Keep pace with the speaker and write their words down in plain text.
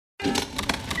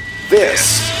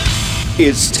This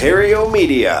is Terrio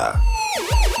Media.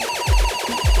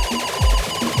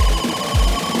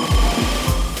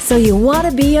 So you want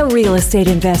to be a real estate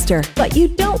investor, but you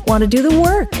don't want to do the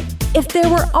work. If there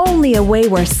were only a way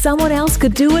where someone else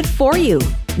could do it for you.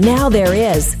 Now there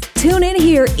is. Tune in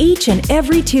here each and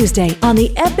every Tuesday on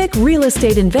the Epic Real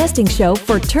Estate Investing Show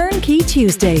for Turnkey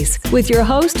Tuesdays with your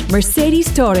host,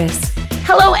 Mercedes Torres.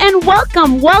 Hello and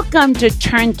welcome. Welcome to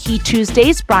Turnkey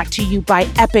Tuesdays, brought to you by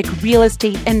Epic Real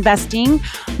Estate Investing.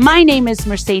 My name is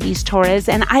Mercedes Torres,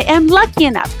 and I am lucky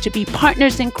enough to be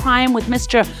partners in crime with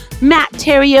Mr. Matt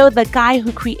Theriault, the guy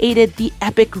who created the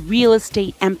Epic Real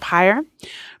Estate Empire.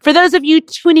 For those of you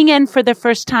tuning in for the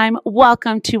first time,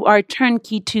 welcome to our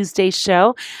Turnkey Tuesday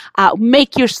show.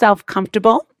 Make yourself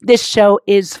comfortable. This show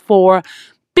is for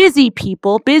busy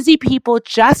people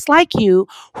just like you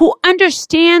who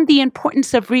understand the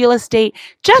importance of real estate,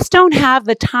 just don't have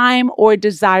the time or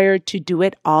desire to do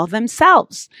it all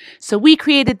themselves. So we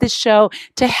created this show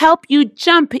to help you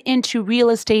jump into real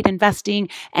estate investing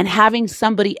and having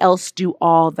somebody else do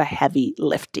all the heavy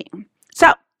lifting.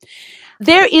 So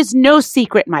there is no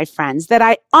secret, my friends, that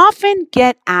I often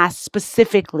get asked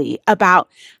specifically about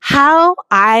how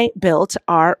I built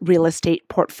our real estate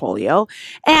portfolio.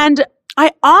 And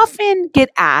I often get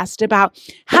asked about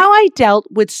how I dealt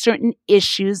with certain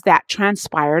issues that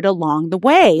transpired along the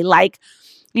way, like,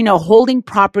 holding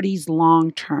properties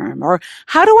long term, or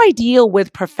how do I deal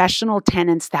with professional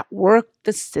tenants that work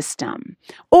the system,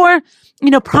 or,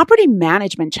 property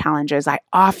management challenges. I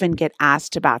often get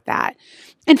asked about that.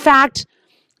 In fact,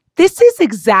 this is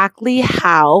exactly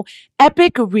how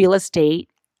Epic Real Estate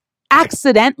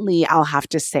accidentally, I'll have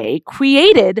to say,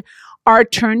 created our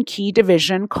turnkey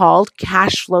division called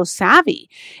Cash Flow Savvy.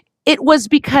 It was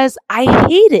because I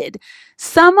hated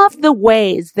some of the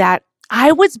ways that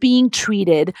I was being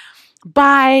treated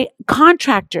by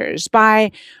contractors,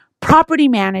 by property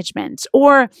management,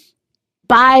 or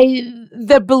by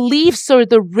the beliefs or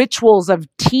the rituals of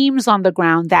teams on the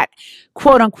ground that,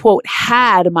 quote unquote,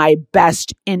 had my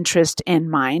best interest in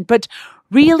mind, but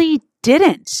really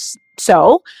didn't.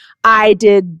 So I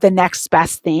did the next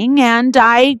best thing, and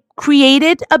I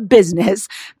created a business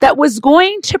that was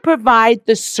going to provide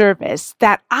the service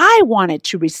that I wanted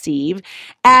to receive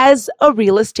as a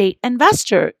real estate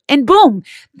investor. And boom,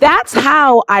 that's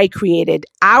how I created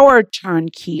our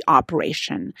turnkey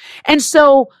operation. And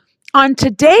so on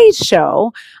today's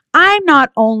show, I'm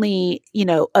not only,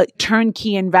 a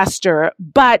turnkey investor,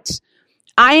 but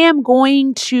I am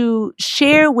going to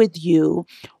share with you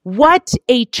what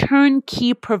a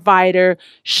turnkey provider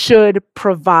should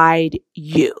provide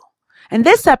you. And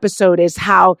this episode is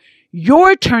how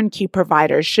your turnkey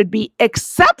provider should be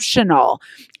exceptional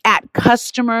at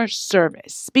customer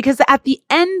service. Because at the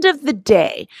end of the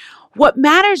day, what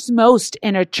matters most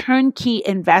in a turnkey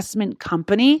investment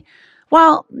company,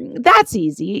 well, that's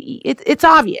easy. It's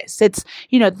obvious. It's,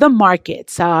 the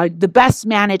markets, the best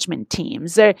management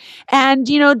teams. And,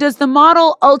 does the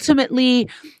model ultimately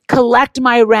collect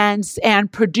my rents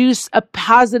and produce a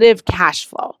positive cash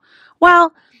flow?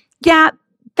 Well, yeah,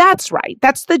 that's right.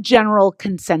 That's the general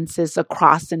consensus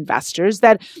across investors,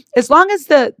 that as long as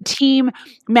the team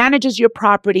manages your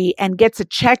property and gets a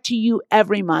check to you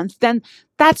every month, then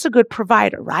that's a good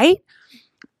provider, right?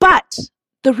 But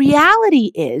the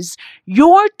reality is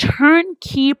your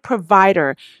turnkey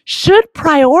provider should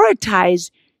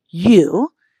prioritize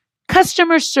you,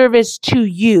 customer service to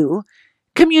you,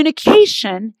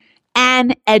 communication,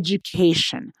 and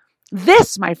education.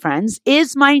 This, my friends,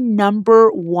 is my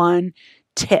number one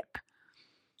tip.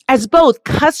 As both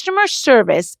customer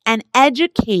service and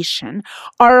education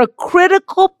are a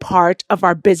critical part of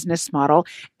our business model,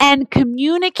 and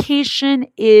communication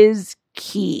is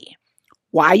key.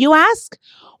 Why, you ask?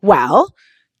 Well,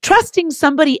 trusting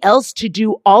somebody else to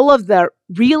do all of the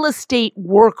real estate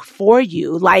work for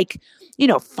you, like,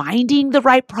 finding the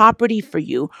right property for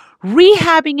you,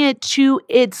 rehabbing it to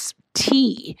its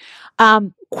T,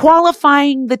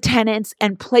 qualifying the tenants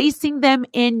and placing them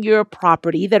in your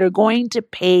property that are going to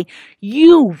pay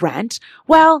you rent.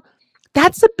 Well,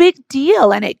 that's a big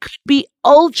deal, and it could be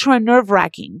ultra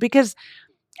nerve-wracking because,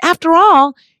 after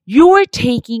all, you're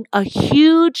taking a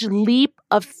huge leap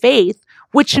of faith,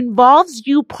 which involves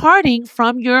you parting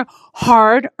from your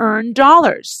hard-earned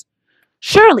dollars.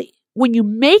 Surely, when you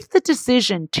make the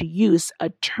decision to use a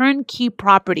turnkey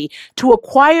property to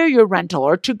acquire your rental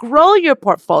or to grow your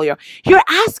portfolio, you're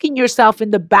asking yourself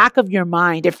in the back of your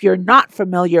mind, if you're not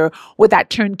familiar with that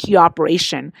turnkey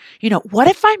operation, what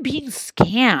if I'm being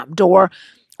scammed? Or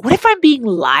what if I'm being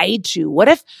lied to? What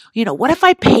if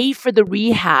I pay for the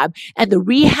rehab and the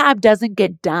rehab doesn't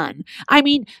get done? I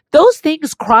mean, those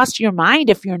things cross your mind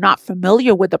if you're not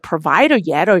familiar with the provider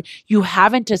yet, or you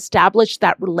haven't established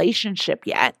that relationship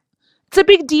yet. It's a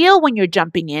big deal when you're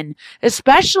jumping in,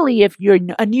 especially if you're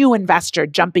a new investor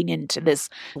jumping into this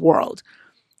world.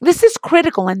 This is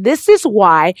critical, and this is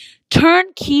why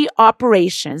turnkey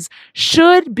operations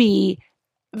should be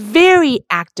very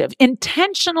active,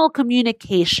 intentional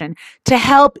communication to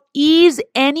help ease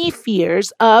any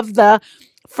fears of the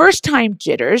first-time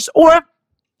jitters, or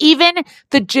even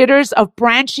the jitters of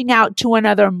branching out to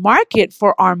another market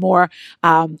for our more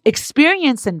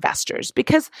experienced investors.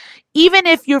 Because even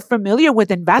if you're familiar with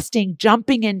investing,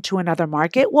 jumping into another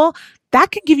market, well,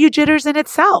 that can give you jitters in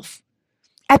itself.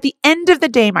 At the end of the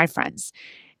day, my friends,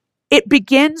 it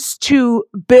begins to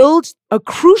build a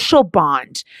crucial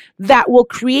bond that will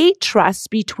create trust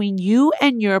between you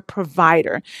and your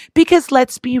provider. Because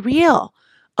let's be real,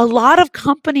 a lot of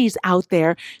companies out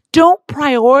there don't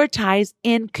prioritize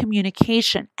in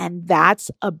communication, and that's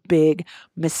a big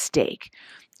mistake.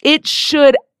 It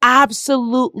should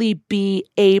absolutely be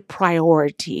a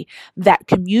priority that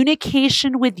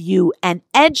communication with you and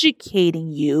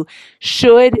educating you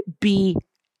should be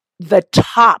the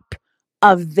top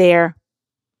of their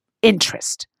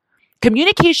interest.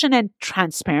 Communication and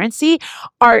transparency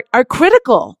are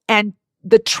critical, and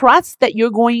the trust that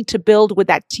you're going to build with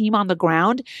that team on the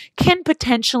ground can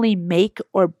potentially make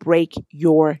or break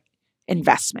your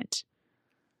investment.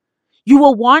 You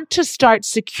will want to start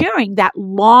securing that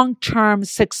long-term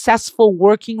successful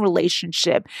working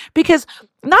relationship, because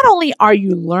not only are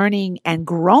you learning and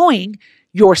growing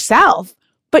yourself,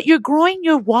 but you're growing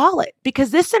your wallet,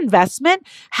 because this investment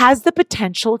has the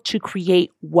potential to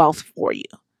create wealth for you.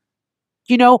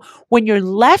 You know, when you're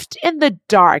left in the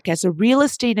dark as a real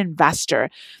estate investor,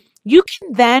 you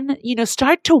can then,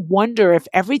 start to wonder if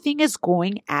everything is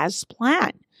going as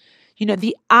planned.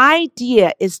 The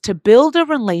idea is to build a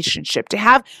relationship, to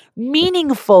have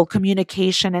meaningful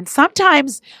communication. And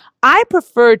sometimes I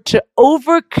prefer to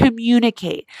over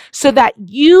communicate so that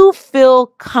you feel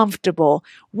comfortable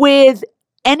with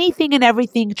anything and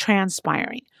everything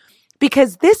transpiring,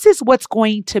 because this is what's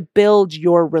going to build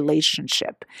your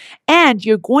relationship. And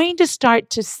you're going to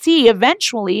start to see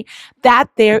eventually that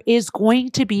there is going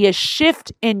to be a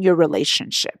shift in your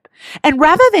relationship. And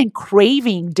rather than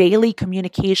craving daily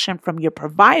communication from your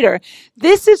provider,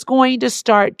 this is going to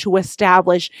start to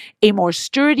establish a more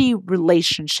sturdy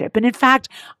relationship. And in fact,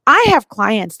 I have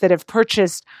clients that have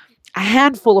purchased a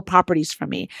handful of properties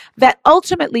from me that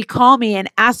ultimately call me and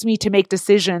ask me to make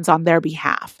decisions on their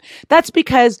behalf. That's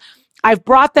because I've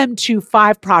brought them to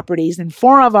 5 properties and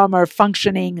 4 of them are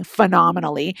functioning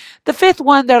phenomenally. The 5th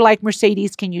one, they're like,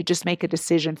 Mercedes, can you just make a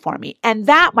decision for me? And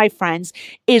that, my friends,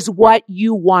 is what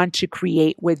you want to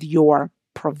create with your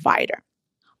provider.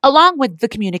 Along with the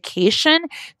communication,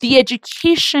 the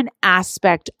education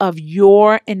aspect of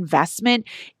your investment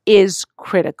is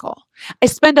critical. I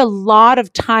spend a lot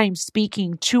of time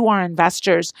speaking to our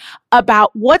investors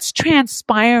about what's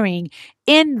transpiring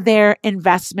in their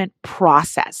investment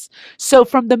process. So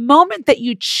from the moment that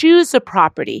you choose a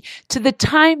property to the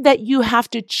time that you have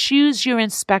to choose your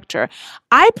inspector,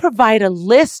 I provide a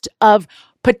list of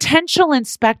potential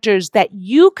inspectors that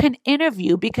you can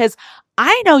interview, because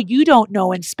I know you don't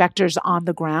know inspectors on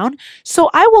the ground. So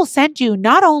I will send you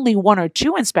not only 1 or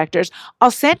 2 inspectors,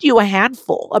 I'll send you a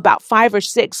handful, about 5 or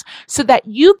 6, so that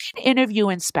you can interview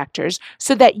inspectors,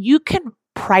 so that you can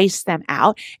price them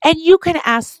out and you can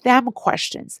ask them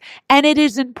questions. And it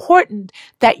is important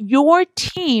that your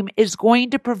team is going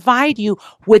to provide you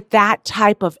with that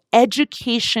type of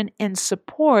education and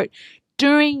support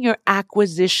during your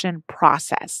acquisition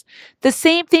process. The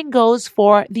same thing goes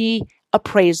for the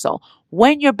appraisal.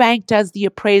 When your bank does the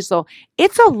appraisal,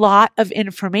 it's a lot of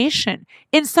information.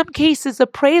 In some cases,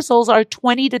 appraisals are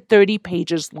 20 to 30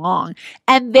 pages long,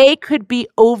 and they could be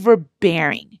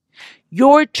overbearing.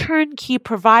 Your turnkey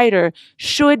provider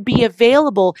should be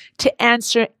available to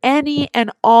answer any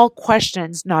and all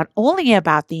questions, not only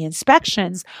about the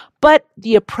inspections, but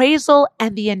the appraisal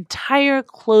and the entire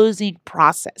closing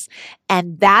process.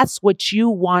 And that's what you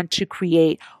want to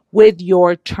create with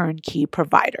your turnkey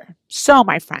provider. So,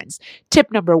 my friends,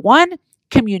 tip number 1,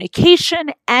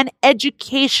 communication and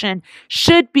education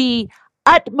should be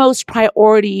utmost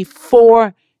priority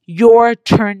for your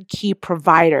turnkey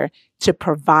provider to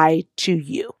provide to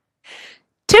you.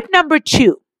 Tip number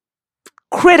 2,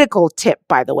 critical tip,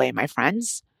 by the way, my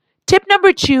friends. Tip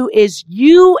number 2 is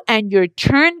you and your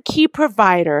turnkey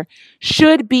provider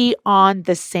should be on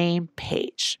the same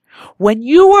page. When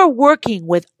you are working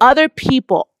with other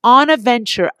people on a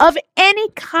venture of any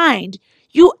kind,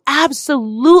 you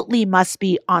absolutely must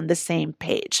be on the same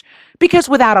page, because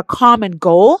without a common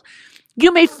goal,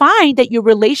 you may find that your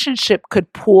relationship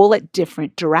could pull at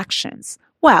different directions.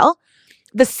 Well,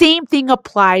 the same thing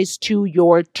applies to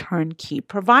your turnkey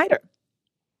provider.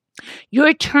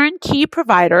 Your turnkey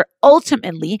provider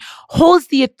ultimately holds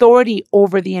the authority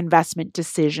over the investment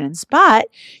decisions, but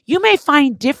you may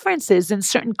find differences in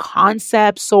certain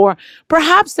concepts, or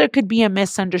perhaps there could be a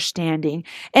misunderstanding.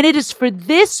 And it is for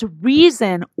this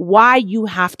reason why you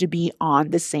have to be on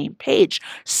the same page.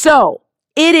 So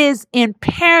it is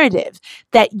imperative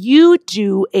that you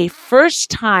do a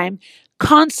first-time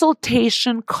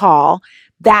consultation call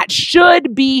that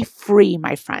should be free,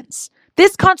 my friends.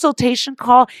 This consultation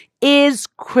call is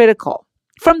critical.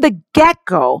 From the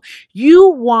get-go, you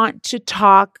want to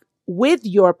talk with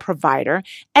your provider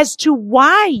as to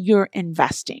why you're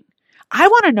investing. I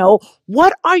want to know,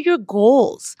 what are your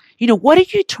goals? What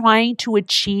are you trying to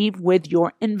achieve with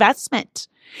your investment?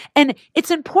 And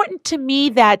it's important to me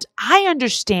that I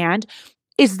understand,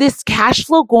 is this cash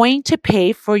flow going to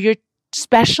pay for your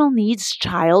special needs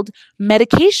child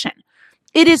medication?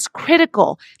 It is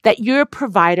critical that your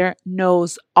provider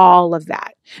knows all of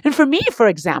that. And for me, for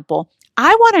example,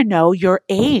 I want to know your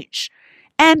age.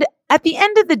 And at the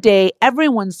end of the day,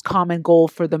 everyone's common goal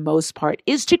for the most part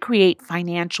is to create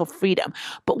financial freedom.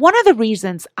 But one of the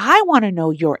reasons I want to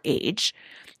know your age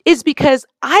is because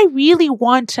I really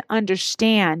want to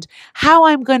understand how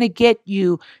I'm going to get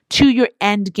you to your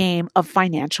end game of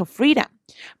financial freedom.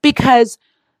 Because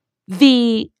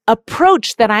the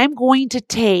approach that I'm going to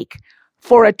take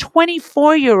for a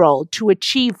 24-year-old to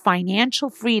achieve financial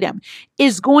freedom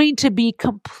is going to be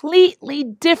completely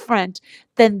different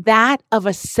than that of a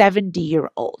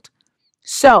 70-year-old.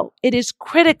 So it is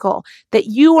critical that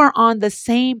you are on the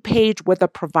same page with a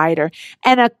provider,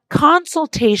 and a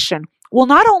consultation will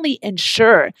not only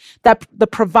ensure that the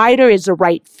provider is a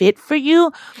right fit for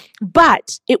you,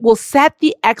 but it will set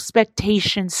the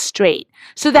expectations straight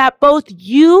so that both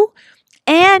you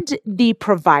and the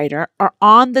provider are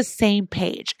on the same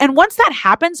page. And once that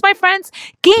happens, my friends,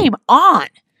 game on.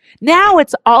 Now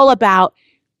it's all about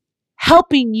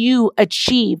helping you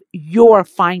achieve your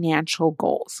financial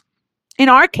goals. In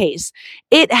our case,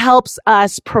 it helps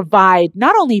us provide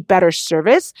not only better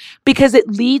service because it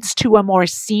leads to a more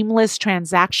seamless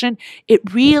transaction,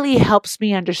 it really helps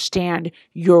me understand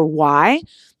your why.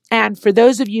 And for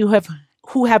those of you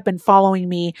who have been following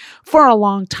me for a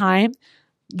long time,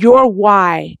 your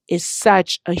why is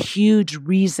such a huge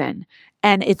reason,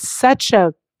 and it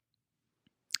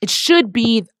should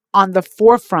be on the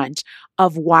forefront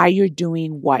of why you're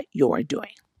doing what you're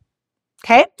doing.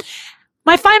 Okay?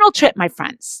 My final tip, my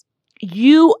friends,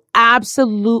 you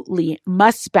absolutely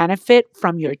must benefit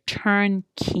from your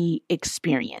turnkey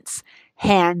experience,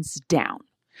 hands down.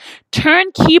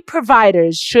 Turnkey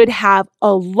providers should have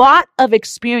a lot of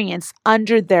experience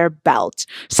under their belt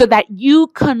so that you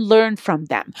can learn from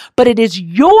them, but it is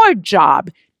your job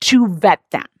to vet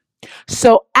them.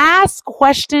 So ask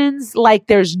questions like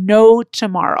there's no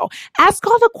tomorrow. Ask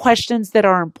all the questions that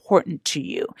are important to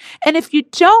you. And if you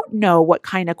don't know what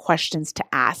kind of questions to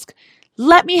ask,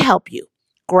 let me help you.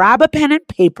 Grab a pen and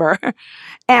paper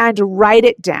and write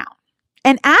it down.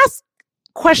 And ask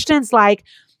questions like,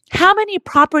 how many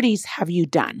properties have you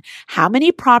done? How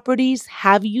many properties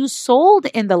have you sold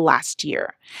in the last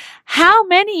year? How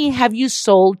many have you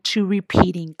sold to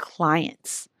repeating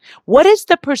clients? What is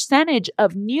the percentage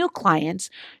of new clients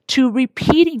to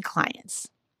repeating clients?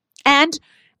 And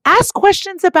ask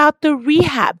questions about the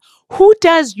rehab. Who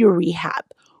does your rehab?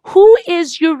 Who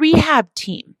is your rehab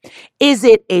team? Is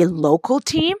it a local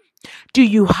team? Do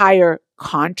you hire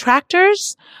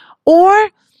contractors? Or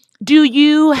do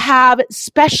you have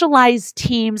specialized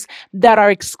teams that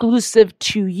are exclusive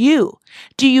to you?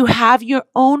 Do you have your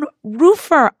own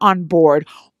roofer on board?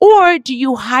 Or do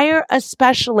you hire a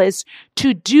specialist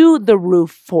to do the roof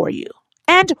for you?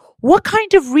 And what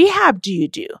kind of rehab do you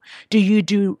do? Do you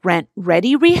do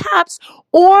rent-ready rehabs,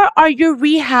 or are your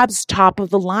rehabs top of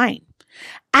the line?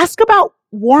 Ask about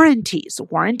warranties.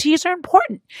 Warranties are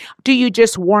important. Do you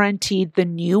just warranty the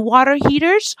new water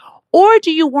heaters, or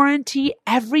do you warranty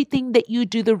everything that you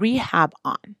do the rehab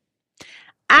on?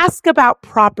 Ask about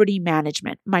property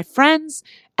management. My friends,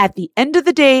 at the end of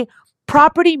the day,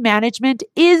 property management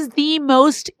is the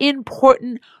most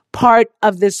important part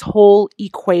of this whole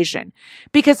equation.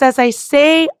 Because as I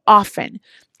say often,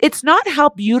 It's not how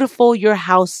beautiful your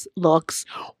house looks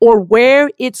or where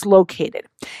it's located.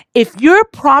 If your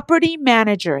property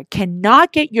manager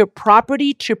cannot get your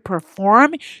property to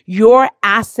perform, your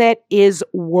asset is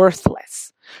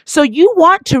worthless. So you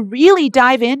want to really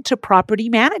dive into property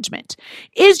management.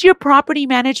 Is your property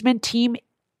management team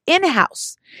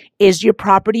in-house? Is your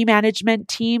property management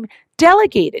team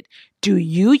delegated? Do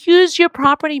you use your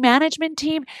property management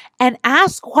team? And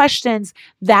ask questions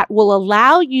that will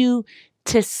allow you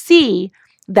to see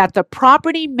that the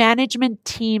property management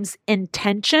team's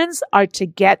intentions are to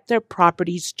get their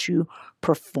properties to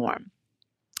perform.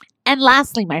 And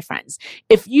lastly, my friends,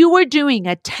 if you were doing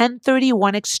a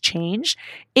 1031 exchange,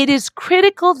 it is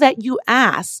critical that you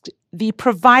ask the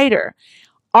provider,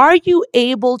 are you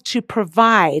able to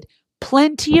provide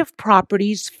plenty of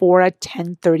properties for a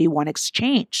 1031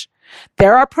 exchange?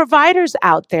 There are providers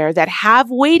out there that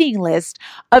have waiting lists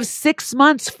of 6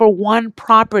 months for one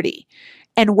property.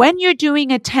 And when you're doing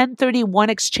a 1031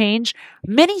 exchange,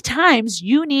 many times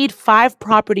you need 5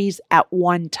 properties at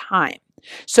one time.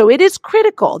 So it is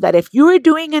critical that if you are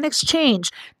doing an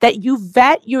exchange, that you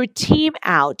vet your team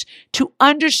out to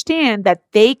understand that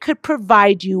they could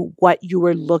provide you what you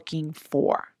are looking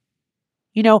for.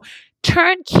 You know,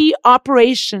 turnkey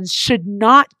operations should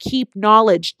not keep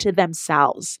knowledge to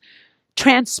themselves.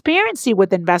 Transparency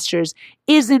with investors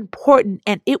is important,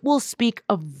 and it will speak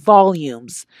of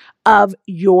volumes of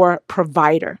your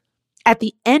provider. At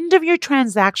the end of your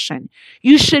transaction,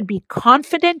 you should be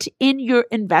confident in your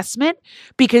investment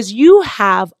because you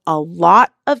have a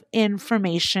lot of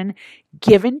information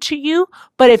given to you.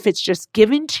 But if it's just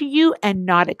given to you and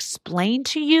not explained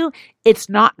to you, it's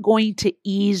not going to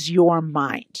ease your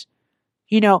mind.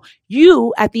 You know,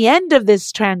 you, at the end of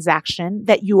this transaction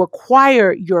that you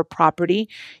acquire your property,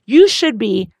 you should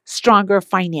be stronger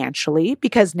financially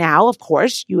because now, of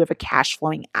course, you have a cash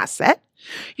flowing asset.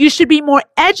 You should be more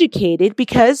educated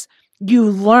because you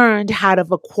learned how to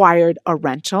have acquired a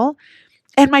rental.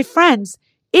 And my friends,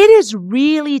 it is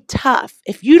really tough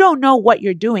if you don't know what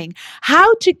you're doing,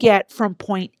 how to get from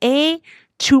point A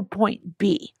to point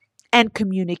B. And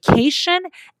communication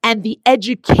and the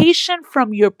education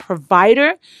from your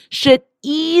provider should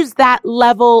ease that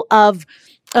level of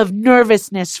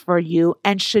nervousness for you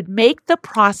and should make the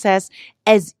process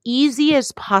as easy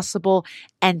as possible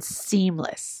and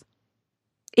seamless.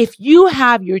 If you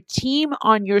have your team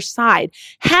on your side,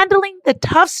 handling the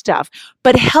tough stuff,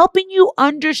 but helping you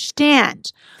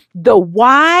understand the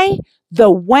why,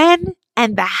 the when,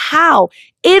 and the how,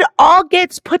 it all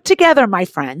gets put together, my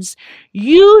friends,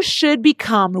 you should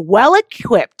become well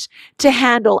equipped to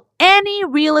handle any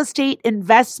real estate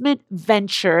investment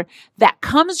venture that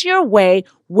comes your way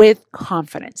with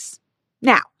confidence.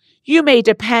 Now, you may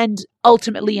depend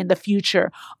ultimately in the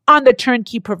future on the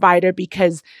turnkey provider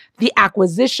because the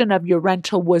acquisition of your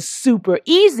rental was super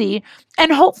easy.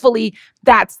 And hopefully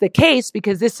that's the case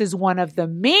because this is one of the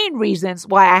main reasons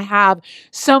why I have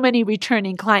so many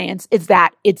returning clients is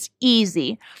that it's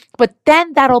easy. But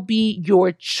then that'll be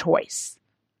your choice.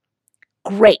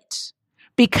 Great.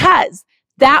 Because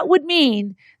that would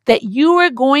mean that you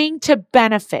are going to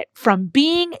benefit from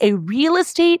being a real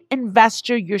estate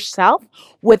investor yourself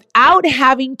without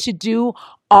having to do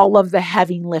all of the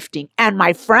heavy lifting. And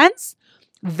my friends,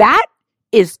 that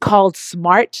is called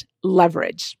smart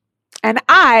leverage. And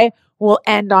I will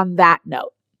end on that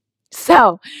note.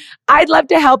 So I'd love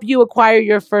to help you acquire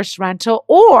your first rental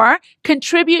or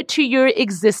contribute to your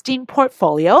existing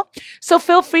portfolio. So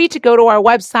feel free to go to our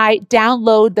website,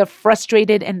 download the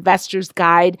Frustrated Investor's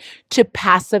Guide to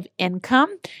Passive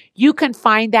Income. You can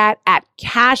find that at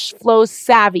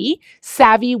CashflowSavvy,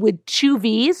 savvy with 2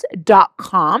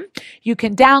 V's.com. You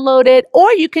can download it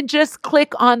or you can just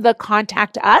click on the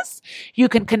Contact Us. You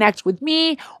can connect with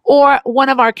me or one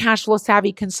of our Cashflow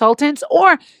Savvy consultants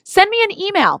or send me an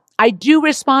email. I do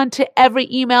respond to every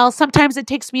email. Sometimes it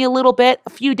takes me a little bit,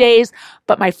 a few days,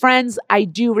 but my friends, I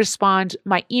do respond.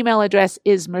 My email address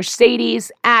is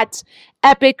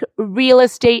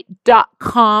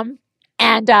mercedes@epicrealestate.com.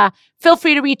 And feel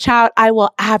free to reach out. I will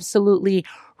absolutely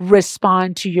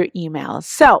respond to your emails.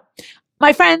 So,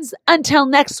 my friends, until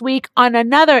next week on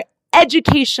another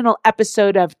educational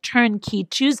episode of Turnkey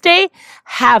Tuesday,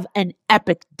 have an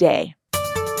epic day.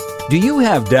 Do you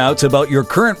have doubts about your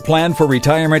current plan for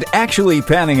retirement actually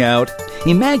panning out?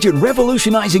 Imagine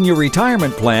revolutionizing your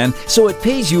retirement plan so it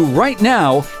pays you right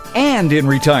now and in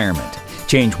retirement.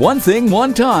 Change one thing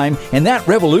one time, and that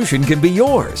revolution can be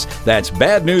yours. That's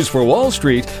bad news for Wall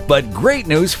Street, but great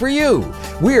news for you.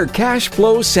 We're Cash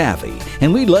Flow Savvy,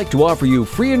 and we'd like to offer you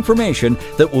free information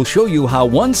that will show you how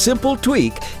one simple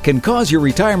tweak can cause your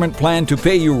retirement plan to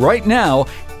pay you right now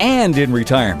and in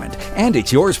retirement. And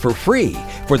it's yours for free.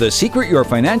 For the secret your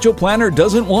financial planner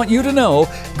doesn't want you to know,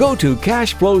 go to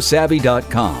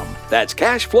cashflowsavvy.com. That's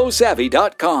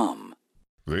cashflowsavvy.com.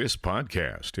 This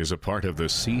podcast is a part of the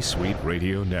C-Suite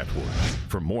Radio Network.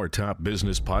 For more top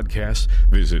business podcasts,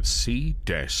 visit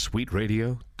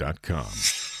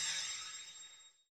c-suiteradio.com.